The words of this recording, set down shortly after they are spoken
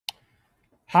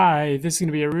Hi, this is going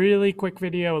to be a really quick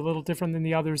video, a little different than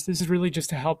the others. This is really just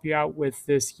to help you out with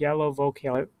this yellow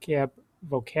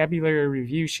vocabulary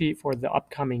review sheet for the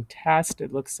upcoming test.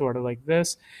 It looks sort of like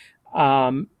this.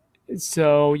 Um,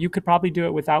 so you could probably do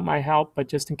it without my help, but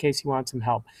just in case you want some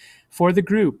help. For the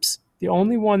groups, the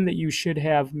only one that you should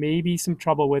have maybe some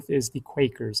trouble with is the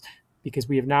Quakers, because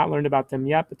we have not learned about them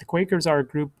yet. But the Quakers are a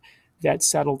group that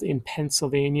settled in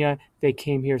Pennsylvania. They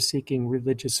came here seeking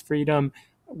religious freedom.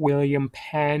 William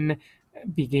Penn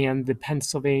began the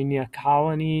Pennsylvania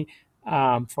colony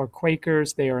for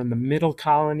Quakers. They are in the middle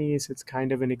colonies. It's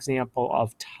kind of an example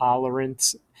of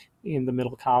tolerance in the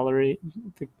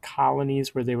the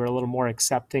colonies where they were a little more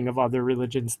accepting of other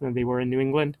religions than they were in New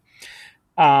England.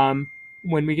 Um,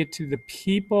 when we get to the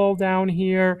people down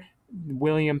here,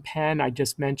 William Penn, I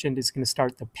just mentioned, is going to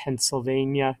start the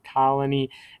Pennsylvania colony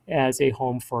as a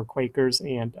home for Quakers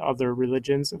and other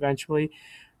religions eventually.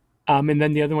 And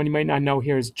then the other one you might not know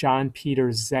here is John Peter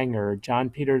Zenger. John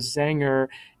Peter Zenger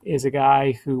is a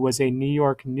guy who was a New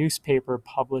York newspaper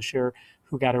publisher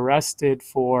who got arrested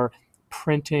for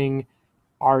printing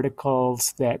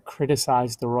articles that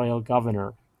criticized the royal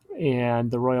governor. And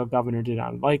the royal governor did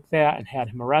not like that and had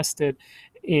him arrested.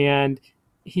 And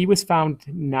he was found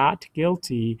not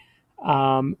guilty.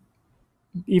 Um,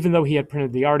 Even though he had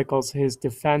printed the articles, his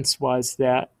defense was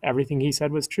that everything he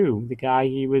said was true.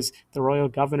 The royal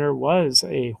governor was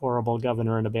a horrible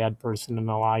governor and a bad person and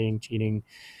a lying, cheating,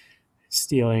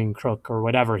 stealing crook or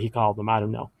whatever he called them. I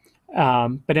don't know.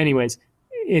 But, anyways,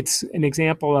 it's an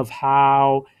example of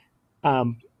how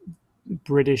um,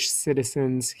 British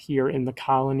citizens here in the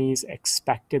colonies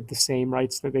expected the same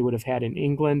rights that they would have had in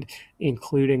England,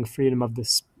 including freedom of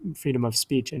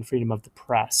speech and freedom of the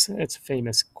press. It's a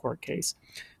famous court case.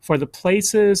 For the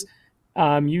places,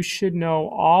 you should know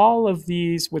all of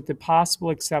these with the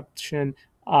possible exception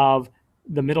of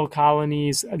the middle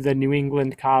colonies, the New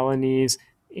England colonies,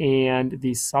 and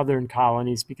the southern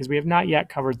colonies, because we have not yet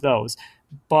covered those.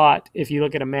 But if you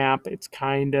look at a map, it's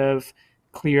kind of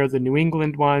clear the New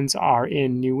England ones are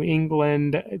in New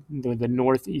England, the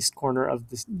northeast corner of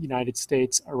the United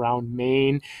States around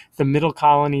Maine. The middle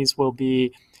colonies will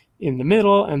be in the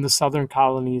middle, and the southern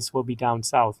colonies will be down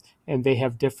south. And they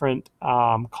have different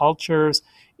cultures.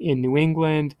 In New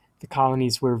England, the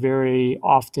colonies were very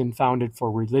often founded for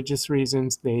religious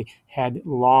reasons. They had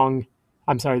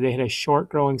a short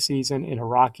growing season in a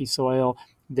rocky soil.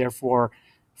 Therefore,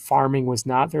 farming was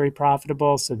not very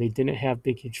profitable, so they didn't have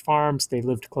big, huge farms. They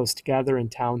lived close together in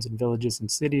towns and villages and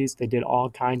cities. They did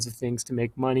all kinds of things to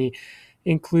make money,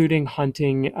 including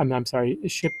hunting,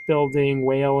 shipbuilding,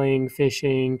 whaling,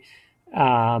 fishing,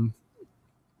 um,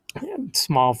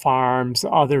 small farms,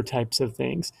 other types of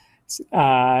things.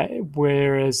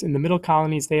 Whereas in the middle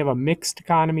colonies, they have a mixed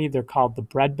economy. They're called the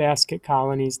breadbasket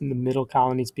colonies in the middle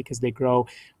colonies because they grow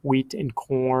wheat and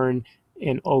corn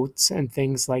and oats and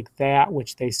things like that,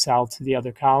 which they sell to the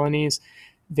other colonies.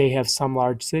 They have some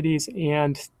large cities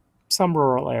and some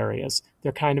rural areas.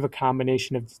 They're kind of a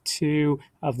combination of the two,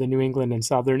 of the New England and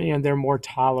Southern, and they're more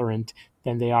tolerant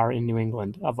than they are in New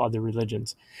England of other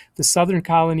religions. The Southern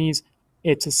colonies,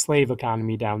 it's a slave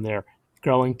economy down there,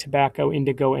 growing tobacco,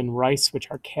 indigo, and rice,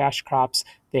 which are cash crops.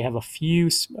 They have a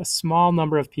small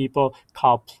number of people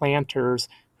called planters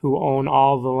who own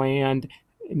all the land,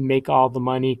 make all the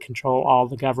money, control all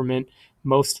the government.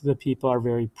 Most of the people are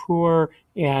very poor,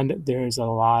 and there's a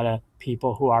lot of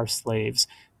people who are slaves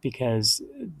because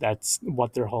that's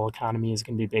what their whole economy is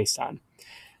going to be based on.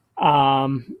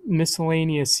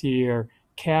 Miscellaneous here.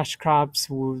 Cash crops,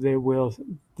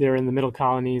 they're in the middle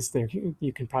colonies.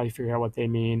 You can probably figure out what they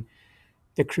mean.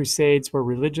 The Crusades were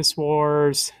religious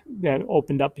wars that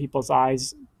opened up people's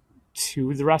eyes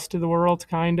to the rest of the world,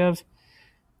 kind of.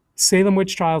 Salem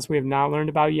witch trials we have not learned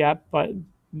about yet, but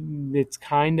it's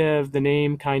kind of, the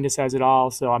name kind of says it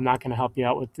all, so I'm not going to help you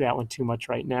out with that one too much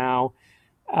right now.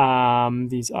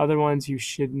 These other ones you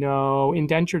should know.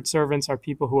 Indentured servants are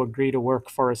people who agree to work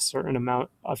for a certain amount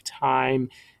of time.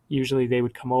 Usually they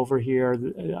would come over here,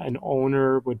 an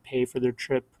owner would pay for their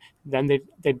trip. Then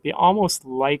they'd be almost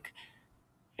like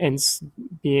and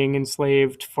being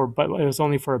enslaved but it was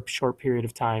only for a short period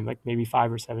of time, like maybe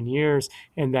 5 or 7 years,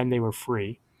 and then they were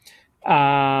free.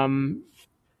 Um,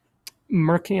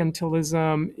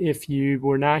 Mercantilism, if you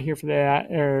were not here for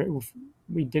that, or if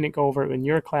we didn't go over it in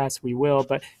your class, we will,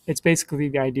 but it's basically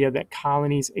the idea that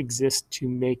colonies exist to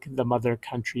make the mother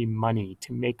country money,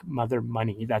 to make mother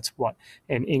money.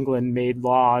 And England made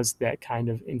laws that kind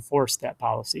of enforced that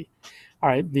policy. All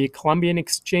right, the Columbian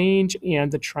Exchange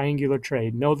and the triangular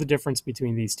trade. Know the difference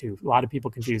between these two. A lot of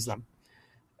people confuse them.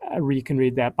 You can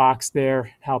read that box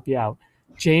there, help you out.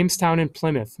 Jamestown and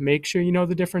Plymouth. Make sure you know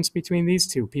the difference between these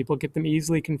two. People get them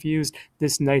easily confused.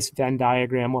 This nice Venn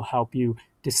diagram will help you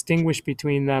distinguish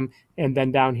between them. And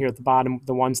then down here at the bottom,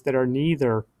 the ones that are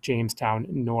neither Jamestown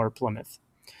nor Plymouth.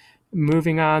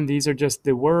 Moving on, these are just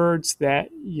the words that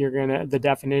the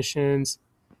definitions,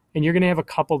 and you're gonna have a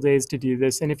couple days to do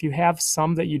this. And if you have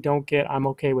some that you don't get, I'm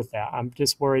okay with that. I'm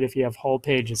just worried if you have whole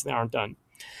pages that aren't done.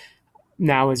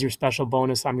 Now, as your special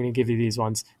bonus, I'm gonna give you these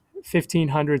ones.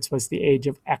 1500s was the age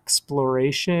of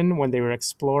exploration, when they were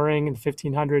exploring in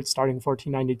 1500s, starting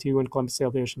 1492 when Columbus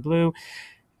sailed the ocean blue.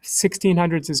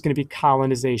 1600s is going to be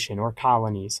colonization or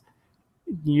colonies.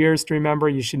 Years to remember,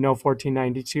 you should know: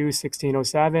 1492,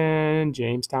 1607,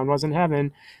 Jamestown was in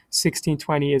heaven.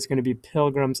 1620 is going to be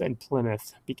Pilgrims and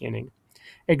Plymouth beginning.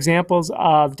 Examples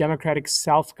of democratic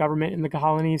self-government in the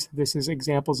colonies. This is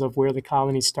examples of where the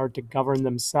colonies start to govern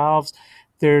themselves.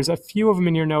 There's a few of them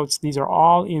in your notes. These are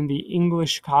all in the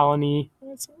English colony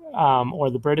or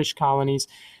the British colonies.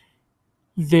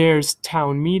 There's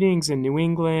town meetings in New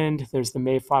England. There's the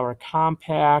Mayflower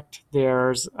Compact.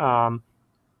 There's the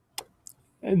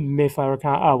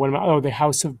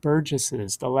House of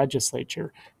Burgesses, the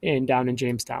legislature down in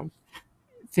Jamestown.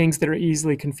 Things that are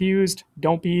easily confused,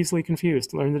 don't be easily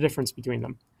confused. Learn the difference between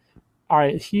them. All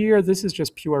right, here, this is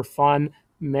just pure fun,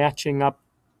 matching up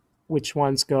which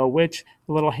ones go which.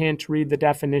 A little hint: read the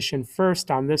definition first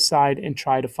on this side and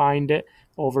try to find it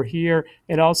over here.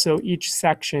 And also, each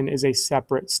section is a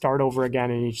separate start over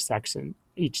again in each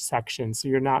section, so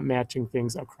you're not matching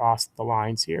things across the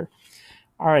lines here.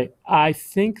 All right, I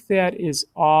think that is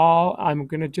all. I'm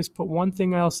going to just put one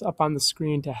thing else up on the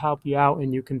screen to help you out,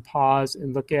 and you can pause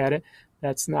and look at it.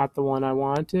 That's not the one I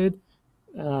wanted.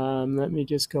 Let me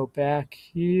just go back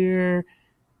here.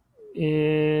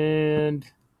 And,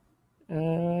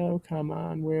 oh, come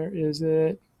on, where is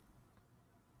it?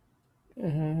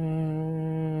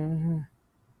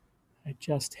 I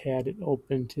just had it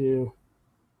open too.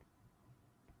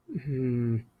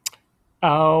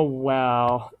 Oh,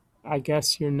 well, I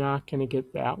guess you're not going to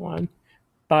get that one,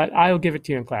 but I'll give it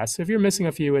to you in class. So if you're missing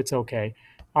a few, it's okay.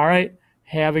 All right,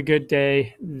 have a good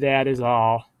day. That is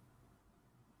all.